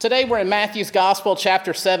Today we're in Matthew's Gospel,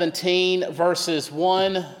 chapter 17, verses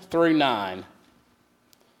 1 through 9.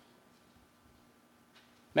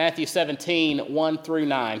 Matthew 17, 1 through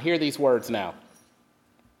 9. Hear these words now.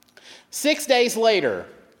 6 days later,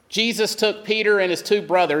 Jesus took Peter and his two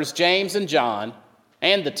brothers, James and John,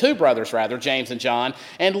 and the two brothers, James and John,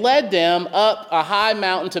 and led them up a high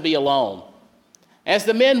mountain to be alone. As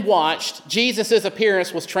the men watched, Jesus'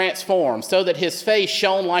 appearance was transformed so that his face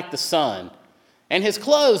shone like the sun, and his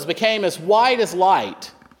clothes became as white as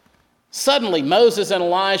light. Suddenly, Moses and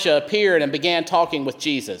Elijah appeared and began talking with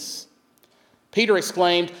Jesus. Peter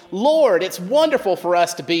exclaimed, "Lord, it's wonderful for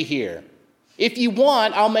us to be here. If you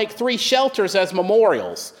want, I'll make 3 shelters as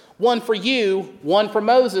memorials, one for you, one for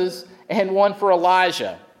Moses, and one for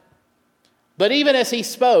Elijah." But even as he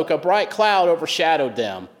spoke, a bright cloud overshadowed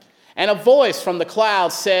them, and a voice from the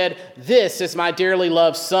cloud said, "This is my dearly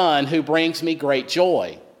loved Son who brings me great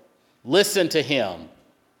joy. Listen to him."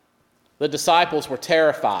 The disciples were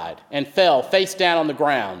terrified and fell face down on the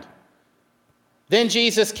ground. Then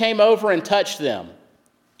Jesus came over and touched them.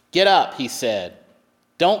 "Get up," he said.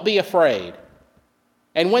 "Don't be afraid."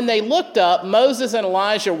 And when they looked up, Moses and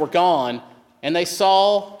Elijah were gone, and they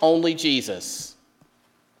saw only Jesus.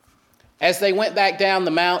 As they went back down the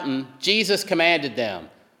mountain, Jesus commanded them,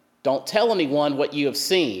 "Don't tell anyone what you have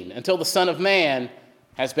seen until the Son of Man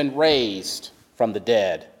has been raised from the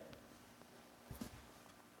dead."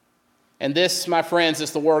 And this, my friends,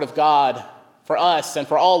 is the word of God for us and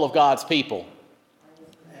for all of God's people.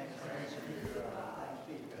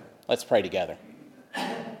 Let's pray together.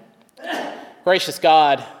 Gracious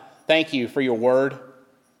God, thank you for your word.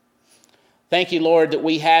 Thank you, Lord, that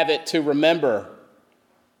we have it to remember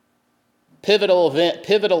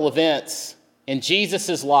pivotal events in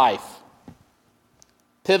Jesus' life,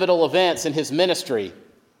 pivotal events in his ministry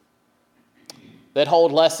that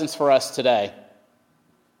hold lessons for us today.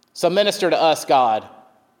 So minister to us, God.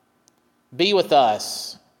 Be with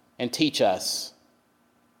us and teach us.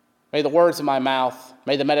 May the words of my mouth,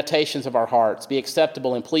 may the meditations of our hearts be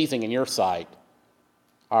acceptable and pleasing in your sight,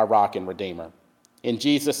 our rock and redeemer. In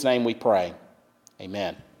Jesus' name we pray.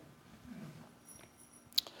 Amen.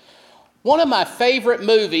 One of my favorite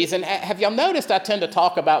movies, and have y'all noticed I tend to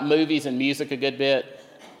talk about movies and music a good bit?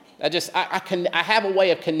 I have a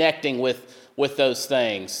way of connecting with those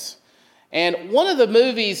things. And one of the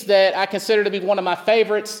movies that I consider to be one of my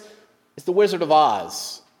favorites is The Wizard of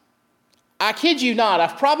Oz. I kid you not,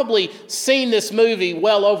 I've probably seen this movie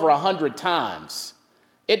well over 100 times.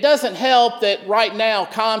 It doesn't help that right now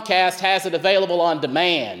Comcast has it available on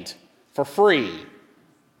demand for free.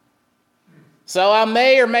 So I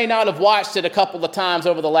may or may not have watched it a couple of times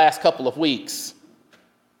over the last couple of weeks.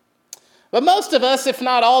 But most of us, if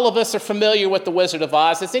not all of us, are familiar with The Wizard of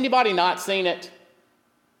Oz. Has anybody not seen it?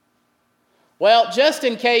 Well, just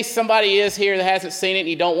in case somebody is here that hasn't seen it and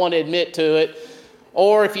you don't want to admit to it,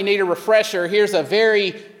 or if you need a refresher, here's a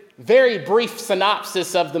very, very brief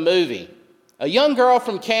synopsis of the movie. A young girl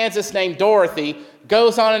from Kansas named Dorothy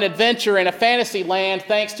goes on an adventure in a fantasy land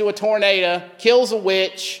thanks to a tornado, kills a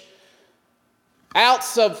witch,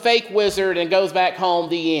 outs a fake wizard, and goes back home.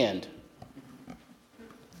 The end.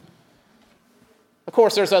 Of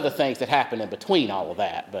course, there's other things that happen in between all of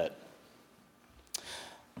that, but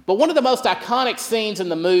one of the most iconic scenes in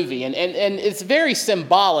the movie, and it's very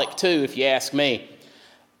symbolic too, if you ask me.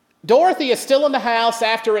 Dorothy is still in the house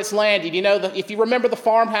after it's landed. You know, if you remember, the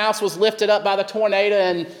farmhouse was lifted up by the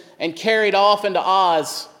tornado and carried off into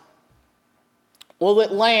Oz. Well,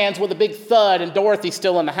 it lands with a big thud, and Dorothy's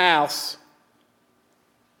still in the house.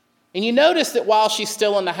 And you notice that while she's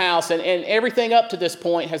still in the house, and everything up to this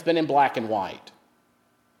point has been in black and white.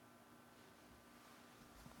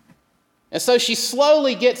 And so she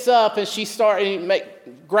slowly gets up and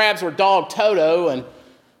grabs her dog Toto and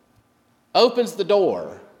opens the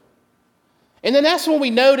door. And then that's when we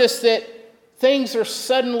notice that things are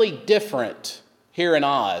suddenly different here in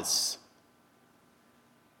Oz.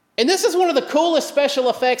 And this is one of the coolest special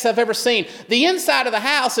effects I've ever seen. The inside of the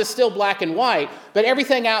house is still black and white, but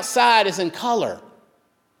everything outside is in color.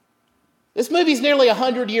 This movie's nearly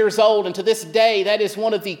 100 years old, and to this day, that is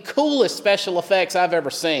one of the coolest special effects I've ever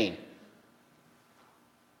seen.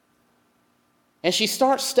 And she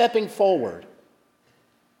starts stepping forward,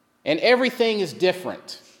 and everything is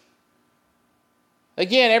different.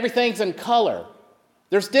 Again, everything's in color.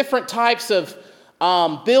 There's different types of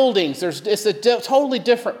buildings. It's a totally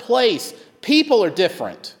different place. People are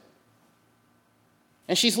different.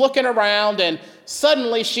 And she's looking around, and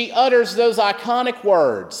suddenly she utters those iconic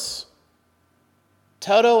words.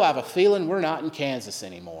 "Toto, I have a feeling we're not in Kansas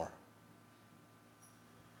anymore."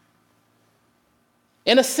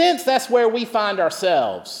 In a sense, that's where we find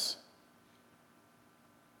ourselves.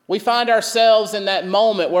 We find ourselves in that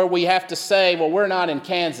moment where we have to say, well, we're not in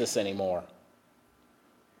Kansas anymore.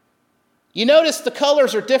 You notice the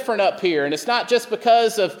colors are different up here, and it's not just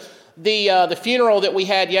because of the funeral that we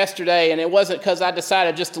had yesterday, and it wasn't because I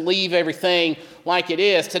decided just to leave everything like it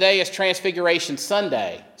is. Today is Transfiguration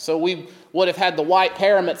Sunday, so we would have had the white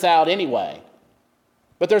paraments out anyway.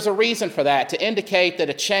 But there's a reason for that, to indicate that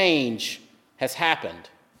a change has happened.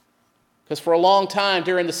 Because for a long time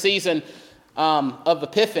during the season of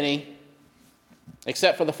Epiphany,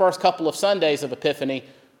 except for the first couple of Sundays of Epiphany,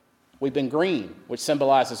 we've been green, which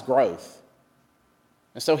symbolizes growth.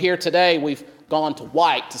 And so here today we've gone to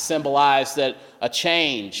white to symbolize that a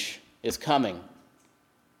change is coming.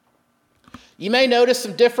 You may notice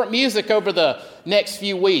some different music over the next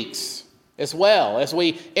few weeks as well as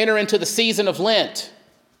we enter into the season of Lent.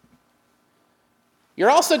 You're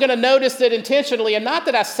also going to notice that intentionally, and not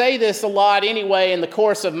that I say this a lot anyway in the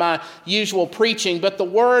course of my usual preaching, but the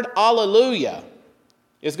word alleluia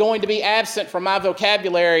is going to be absent from my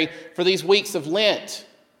vocabulary for these weeks of Lent.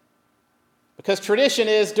 Because tradition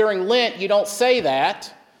is during Lent, you don't say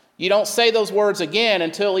that. You don't say those words again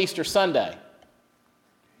until Easter Sunday.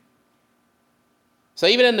 So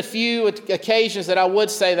even in the few occasions that I would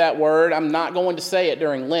say that word, I'm not going to say it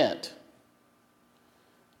during Lent.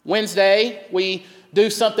 Wednesday, we do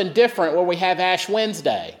something different where we have Ash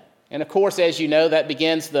Wednesday. And of course, as you know, that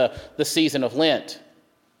begins the season of Lent.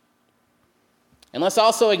 And let's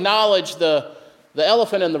also acknowledge the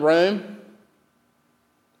elephant in the room,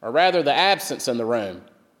 or rather the absence in the room.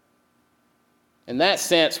 In that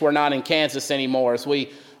sense, we're not in Kansas anymore as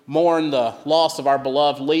we mourn the loss of our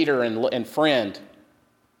beloved leader and friend.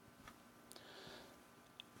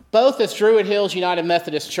 Both as Druid Hills United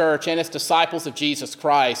Methodist Church and as disciples of Jesus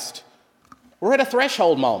Christ, we're at a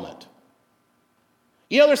threshold moment.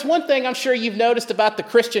 You know, there's one thing I'm sure you've noticed about the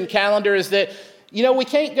Christian calendar is that, we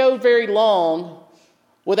can't go very long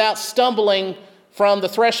without stumbling from the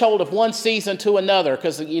threshold of one season to another,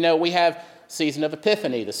 because, we have season of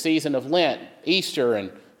Epiphany, the season of Lent, Easter,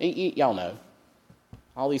 and y'all know,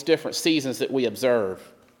 all these different seasons that we observe.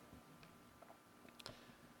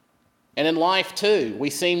 And in life, too, we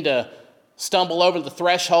seem to stumble over the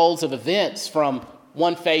thresholds of events from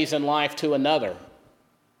one phase in life to another.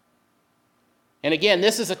 And again,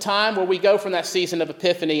 this is a time where we go from that season of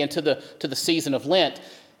Epiphany into the season of Lent.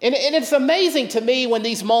 And it's amazing to me when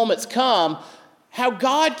these moments come, how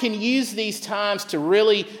God can use these times to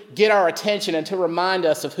really get our attention and to remind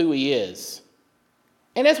us of who He is.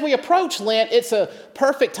 And as we approach Lent, it's a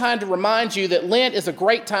perfect time to remind you that Lent is a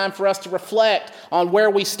great time for us to reflect on where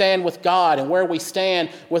we stand with God and where we stand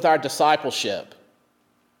with our discipleship.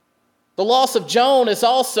 The loss of Joan is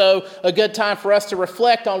also a good time for us to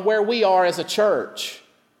reflect on where we are as a church,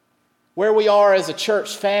 where we are as a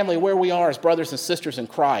church family, where we are as brothers and sisters in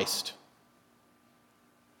Christ.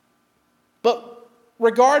 But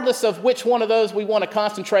regardless of which one of those we want to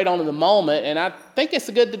concentrate on in the moment, and I think it's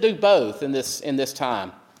good to do both in this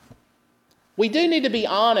time, we do need to be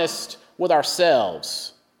honest with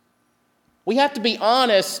ourselves. We have to be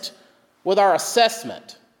honest with our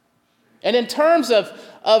assessment. And in terms of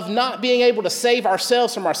not being able to save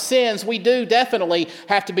ourselves from our sins, we do definitely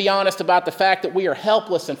have to be honest about the fact that we are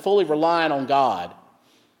helpless and fully reliant on God.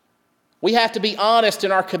 We have to be honest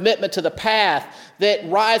in our commitment to the path that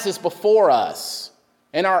rises before us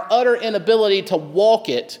and our utter inability to walk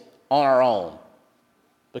it on our own.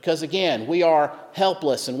 Because again, we are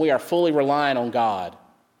helpless and we are fully reliant on God.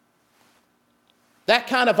 That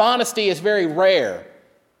kind of honesty is very rare.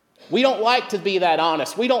 We don't like to be that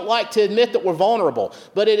honest. We don't like to admit that we're vulnerable,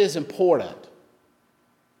 but it is important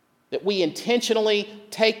that we intentionally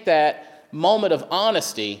take that moment of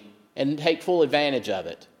honesty and take full advantage of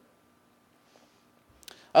it.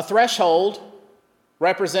 A threshold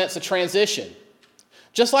represents a transition.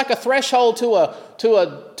 Just like a threshold to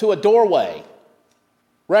a doorway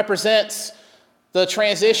represents the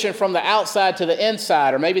transition from the outside to the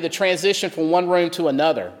inside, or maybe the transition from one room to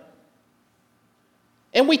another.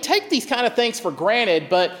 And we take these kind of things for granted,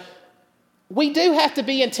 but we do have to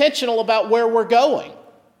be intentional about where we're going.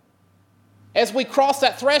 As we cross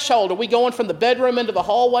that threshold, are we going from the bedroom into the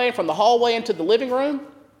hallway and from the hallway into the living room?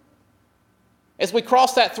 As we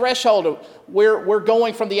cross that threshold, we're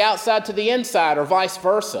going from the outside to the inside or vice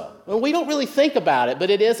versa. Well, we don't really think about it, but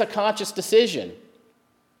it is a conscious decision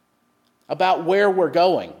about where we're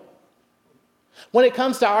going. When it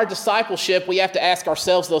comes to our discipleship, we have to ask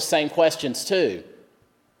ourselves those same questions too.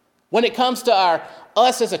 When it comes to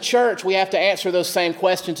us as a church, we have to answer those same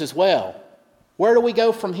questions as well. Where do we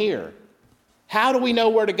go from here? How do we know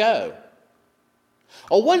where to go?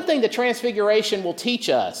 Well, one thing the Transfiguration will teach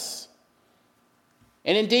us,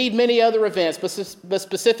 and indeed many other events, but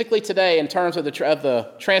specifically today in terms of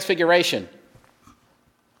the Transfiguration,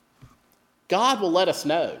 God will let us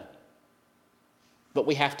know, but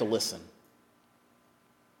we have to listen.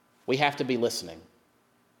 We have to be listening,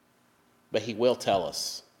 but he will tell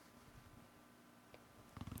us.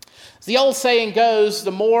 As the old saying goes,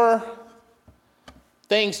 the more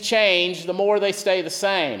things change, the more they stay the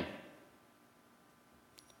same.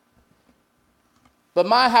 But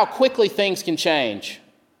my, how quickly things can change.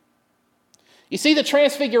 You see the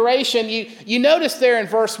Transfiguration, you notice there in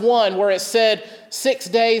verse 1 where it said 6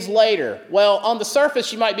 days later. Well, on the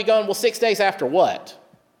surface you might be going, well, 6 days after what?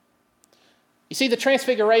 You see the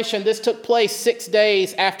Transfiguration, this took place 6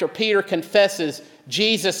 days after Peter confesses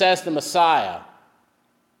Jesus as the Messiah.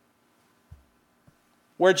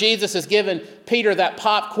 Where Jesus has given Peter that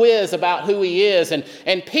pop quiz about who he is.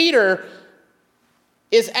 And Peter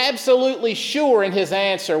is absolutely sure in his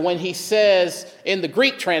answer when he says in the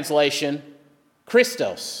Greek translation,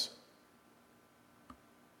 Christos.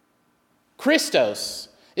 Christos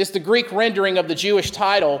is the Greek rendering of the Jewish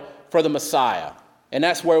title for the Messiah. And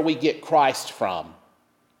that's where we get Christ from.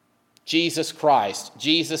 Jesus Christ,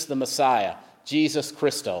 Jesus the Messiah, Jesus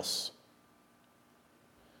Christos.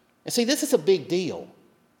 And see, this is a big deal.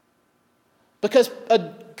 Because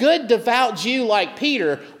a good, devout Jew like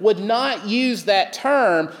Peter would not use that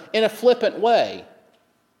term in a flippant way.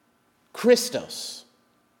 Christos.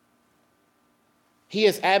 He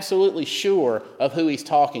is absolutely sure of who he's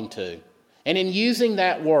talking to. And in using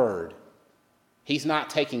that word, he's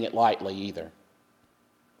not taking it lightly either.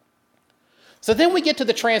 So then we get to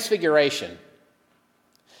the Transfiguration.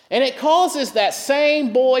 And it causes that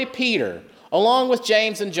same boy Peter, along with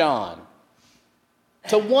James and John,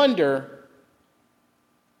 to wonder,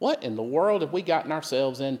 what in the world have we gotten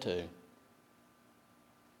ourselves into?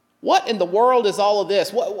 What in the world is all of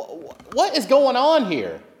this? What is going on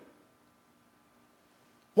here?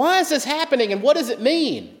 Why is this happening and what does it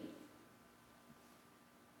mean?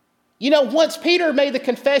 You know, once Peter made the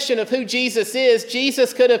confession of who Jesus is,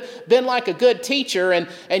 Jesus could have been like a good teacher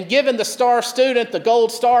and given the star student the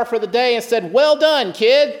gold star for the day and said, well done,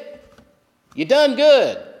 kid. You done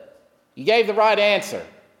good. You gave the right answer.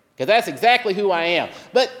 Because that's exactly who I am.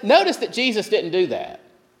 But notice that Jesus didn't do that.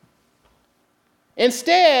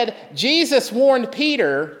 Instead, Jesus warned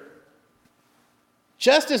Peter,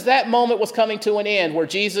 just as that moment was coming to an end, where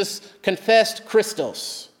Jesus confessed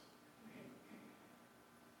Christos.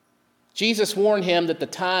 Jesus warned him that the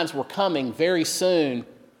times were coming very soon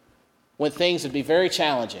when things would be very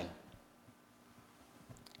challenging.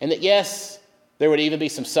 And that, yes, there would even be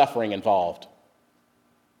some suffering involved.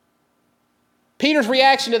 Peter's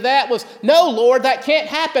reaction to that was, no, Lord, that can't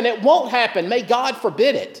happen. It won't happen. May God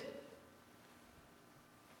forbid it.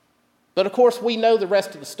 But of course, we know the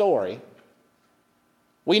rest of the story.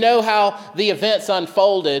 We know how the events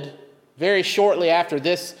unfolded very shortly after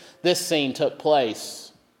this scene took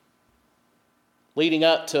place, leading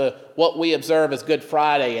up to what we observe as Good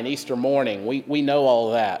Friday and Easter morning. We know all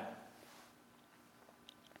of that.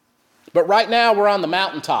 But right now, we're on the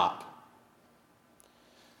mountaintop.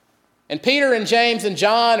 And Peter and James and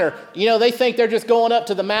John they think they're just going up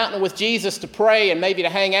to the mountain with Jesus to pray and maybe to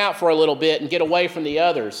hang out for a little bit and get away from the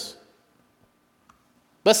others.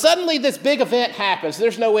 But suddenly this big event happens.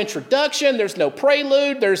 There's no introduction, there's no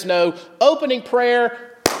prelude, there's no opening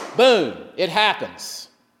prayer. Boom, it happens.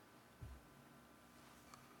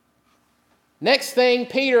 Next thing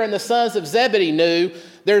Peter and the sons of Zebedee knew,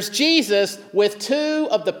 there's Jesus with two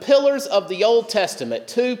of the pillars of the Old Testament,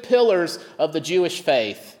 two pillars of the Jewish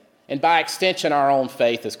faith. And by extension, our own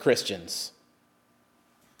faith as Christians.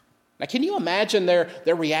 Now, can you imagine their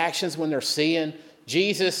reactions when they're seeing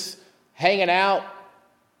Jesus hanging out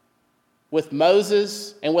with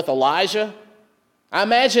Moses and with Elijah? I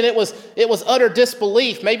imagine it was utter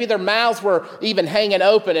disbelief. Maybe their mouths were even hanging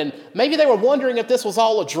open, and maybe they were wondering if this was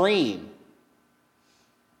all a dream.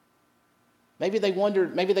 Maybe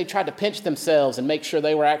they tried to pinch themselves and make sure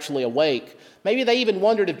they were actually awake. Maybe they even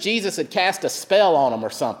wondered if Jesus had cast a spell on them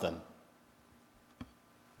or something.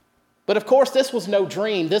 But of course, this was no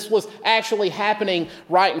dream. This was actually happening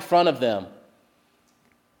right in front of them.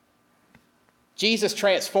 Jesus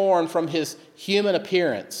transformed from his human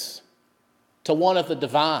appearance to one of the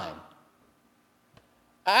divine.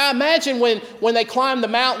 I imagine when they climbed the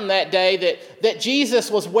mountain that day that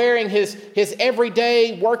Jesus was wearing his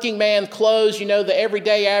everyday working man clothes, the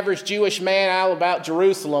everyday average Jewish man out about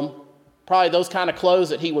Jerusalem, probably those kind of clothes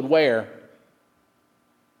that he would wear.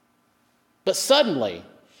 But suddenly,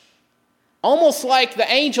 Almost like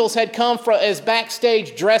the angels had come as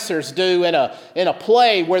backstage dressers do in a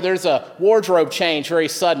play where there's a wardrobe change very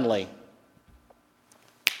suddenly.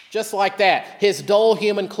 Just like that, his dull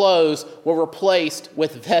human clothes were replaced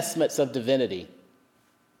with vestments of divinity.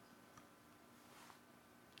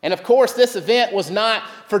 And of course, this event was not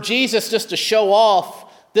for Jesus just to show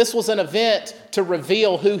off. This was an event to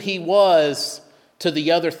reveal who he was to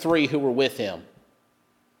the other three who were with him.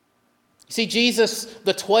 See,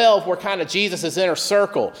 the 12 were kind of Jesus' inner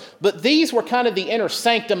circle, but these were kind of the inner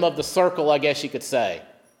sanctum of the circle, I guess you could say.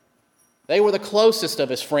 They were the closest of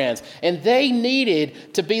his friends, and they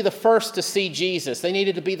needed to be the first to see Jesus. They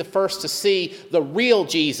needed to be the first to see the real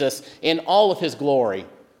Jesus in all of his glory.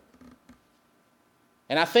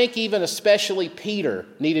 And I think even especially Peter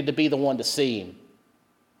needed to be the one to see him.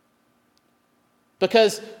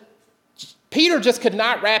 Because Peter just could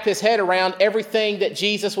not wrap his head around everything that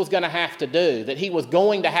Jesus was going to have to do, that he was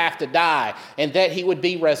going to have to die, and that he would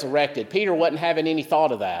be resurrected. Peter wasn't having any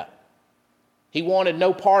thought of that. He wanted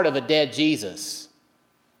no part of a dead Jesus.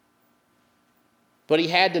 But he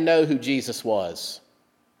had to know who Jesus was.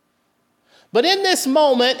 But in this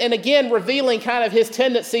moment, and again revealing kind of his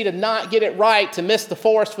tendency to not get it right, to miss the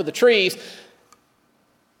forest for the trees,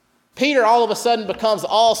 Peter all of a sudden becomes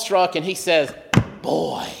awestruck and he says,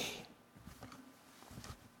 "Boy,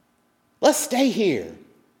 let's stay here.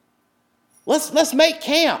 Let's make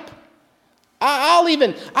camp. I'll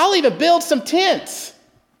even build some tents.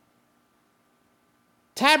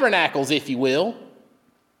 Tabernacles, if you will."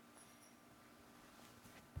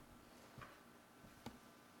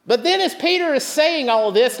 But then as Peter is saying all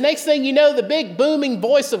of this, next thing you know, the big booming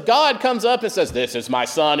voice of God comes up and says, "This is my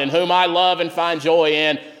son in whom I love and find joy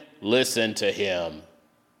in. Listen to him."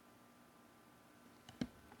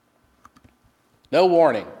 No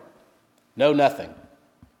warning. No nothing.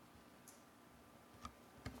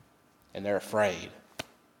 And they're afraid,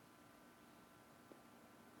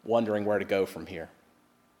 wondering where to go from here.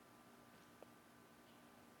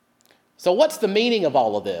 So what's the meaning of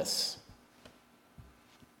all of this?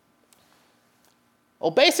 Well,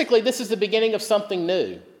 basically, this is the beginning of something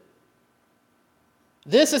new.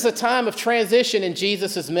 This is a time of transition in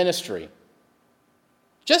Jesus' ministry.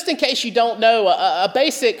 Just in case you don't know, a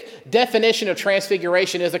basic definition of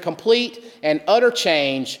transfiguration is a complete and utter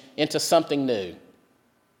change into something new.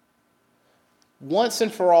 Once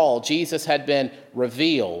and for all, Jesus had been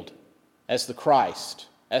revealed as the Christ,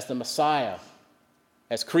 as the Messiah,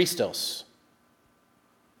 as Christos.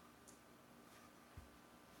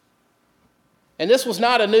 And this was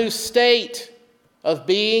not a new state of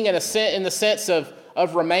being in the sense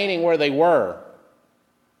of remaining where they were.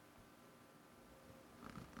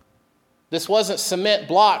 This wasn't cement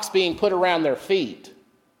blocks being put around their feet.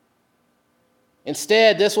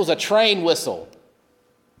 Instead, this was a train whistle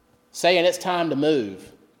saying it's time to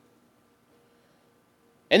move.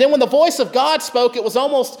 And then when the voice of God spoke, it was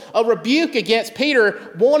almost a rebuke against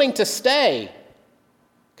Peter wanting to stay.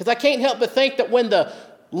 Because I can't help but think that when the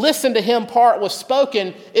 "listen to him" part was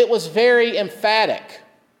spoken, it was very emphatic.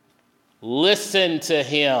 Listen to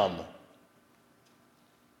him.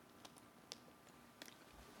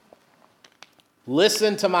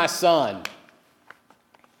 Listen to my son.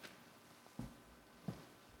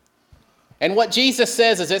 And what Jesus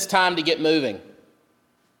says is it's time to get moving.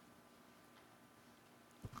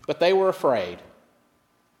 But they were afraid.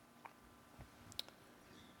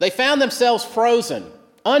 They found themselves frozen,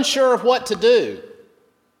 unsure of what to do.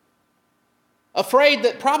 Afraid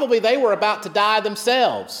that probably they were about to die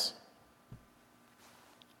themselves.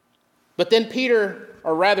 But then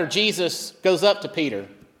Jesus goes up to Peter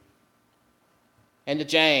and to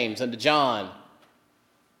James and to John.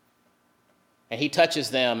 And he touches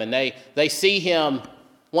them, and they see him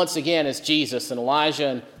once again as Jesus, and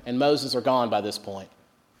Elijah and Moses are gone by this point.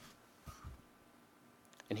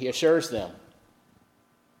 And he assures them,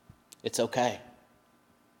 it's okay.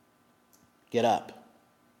 Get up.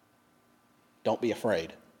 Don't be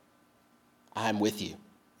afraid. I'm with you.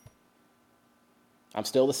 I'm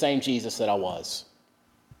still the same Jesus that I was.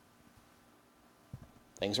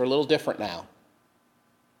 Things are a little different now.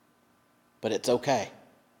 But it's okay.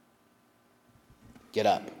 Get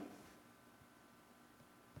up.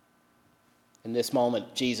 In this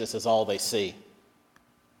moment, Jesus is all they see,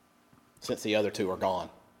 since the other two are gone.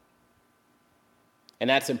 And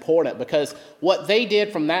that's important because what they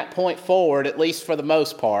did from that point forward, at least for the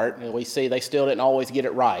most part, and we see they still didn't always get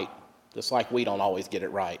it right, just like we don't always get it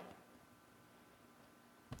right.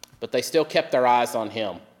 But they still kept their eyes on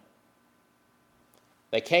him.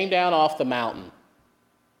 They came down off the mountain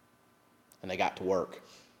and they got to work.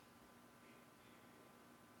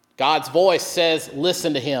 God's voice says,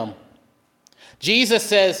 listen to him. Jesus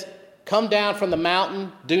says, come down from the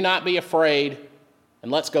mountain, do not be afraid,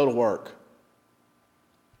 and let's go to work.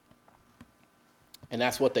 And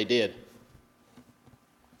that's what they did.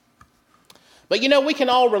 But we can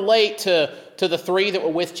all relate to the three that were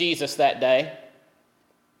with Jesus that day.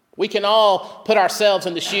 We can all put ourselves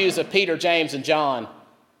in the shoes of Peter, James, and John.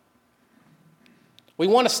 We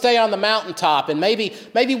want to stay on the mountaintop, and maybe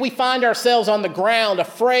we find ourselves on the ground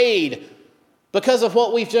afraid because of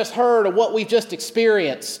what we've just heard or what we've just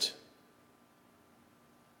experienced.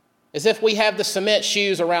 As if we have the cement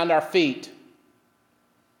shoes around our feet.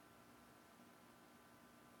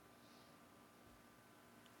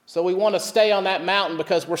 So we want to stay on that mountain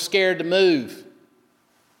because we're scared to move.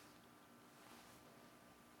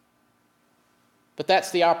 But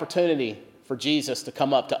that's the opportunity for Jesus to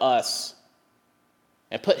come up to us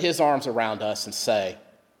and put his arms around us and say,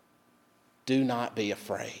 do not be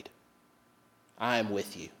afraid. I am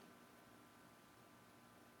with you.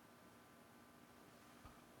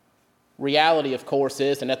 Reality, of course,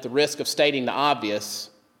 is, and at the risk of stating the obvious,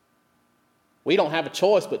 we don't have a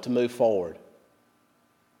choice but to move forward.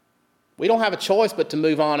 We don't have a choice but to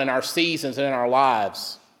move on in our seasons and in our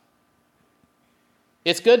lives.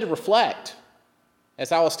 It's good to reflect,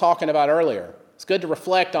 as I was talking about earlier. It's good to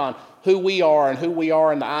reflect on who we are and who we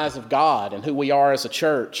are in the eyes of God and who we are as a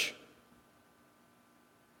church.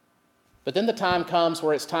 But then the time comes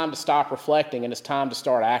where it's time to stop reflecting and it's time to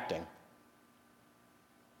start acting.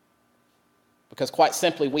 Because quite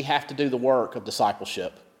simply, we have to do the work of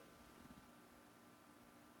discipleship.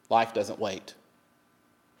 Life doesn't wait.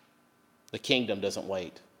 The kingdom doesn't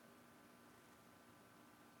wait.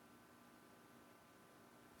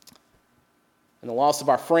 And the loss of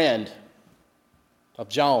our friend, of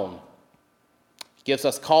Joan, gives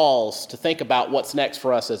us calls to think about what's next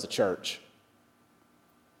for us as a church.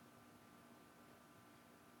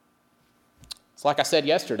 It's like I said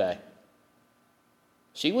yesterday.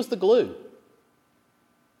 She was the glue.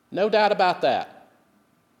 No doubt about that.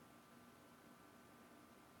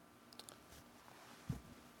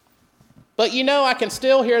 But I can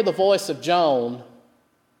still hear the voice of Joan,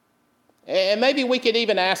 and maybe we could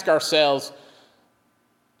even ask ourselves,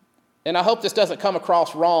 and I hope this doesn't come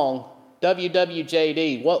across wrong,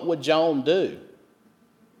 WWJD, what would Joan do?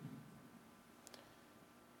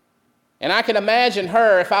 And I can imagine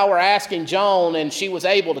her, if I were asking Joan and she was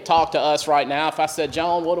able to talk to us right now, if I said,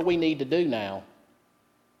 Joan, what do we need to do now?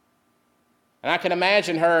 And I can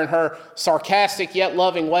imagine her in her sarcastic yet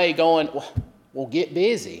loving way going, well, get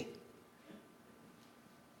busy.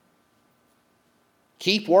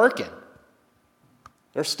 Keep working.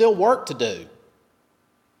 There's still work to do.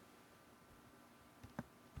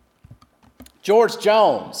 George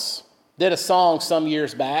Jones did a song some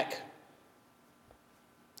years back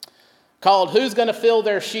called Who's Gonna Fill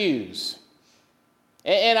Their Shoes?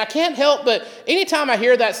 And I can't help but anytime I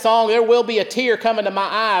hear that song, there will be a tear coming to my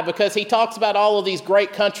eye because he talks about all of these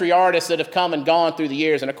great country artists that have come and gone through the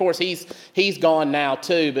years. And of course, he's gone now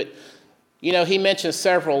too. But, he mentions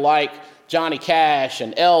several like Johnny Cash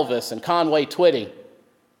and Elvis and Conway Twitty.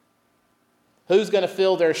 Who's going to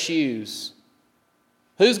fill their shoes?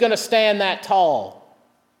 Who's going to stand that tall?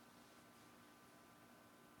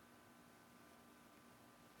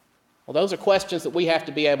 Well, those are questions that we have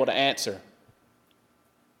to be able to answer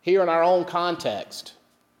here in our own context.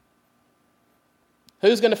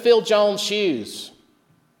 Who's going to fill Joan's shoes?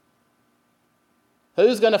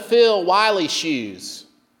 Who's going to fill Wiley's shoes?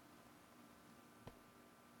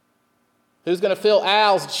 Who's going to fill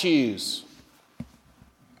Al's shoes?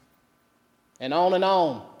 And on and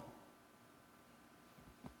on.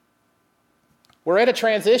 We're at a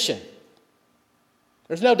transition.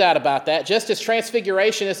 There's no doubt about that. Just as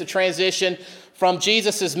Transfiguration is a transition from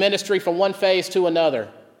Jesus' ministry from one phase to another.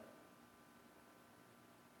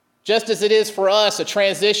 Just as it is for us a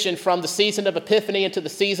transition from the season of Epiphany into the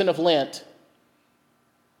season of Lent.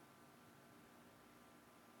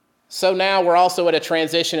 So now we're also at a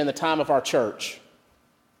transition in the time of our church.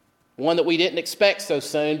 One that we didn't expect so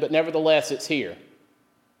soon, but nevertheless it's here.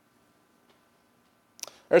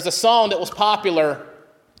 There's a song that was popular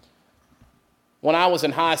when I was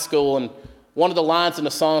in high school, and one of the lines in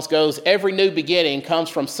the song goes, every new beginning comes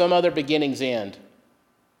from some other beginning's end.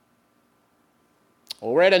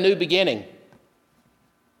 Well, we're at a new beginning.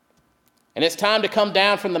 And it's time to come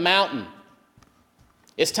down from the mountain.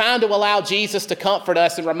 It's time to allow Jesus to comfort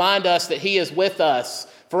us and remind us that he is with us,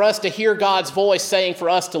 for us to hear God's voice saying for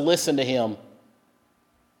us to listen to him.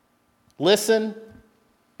 Listen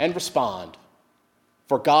and respond,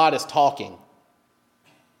 for God is talking.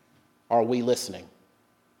 Are we listening?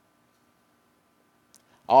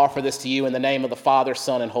 I offer this to you in the name of the Father,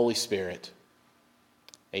 Son, and Holy Spirit.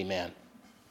 Amen.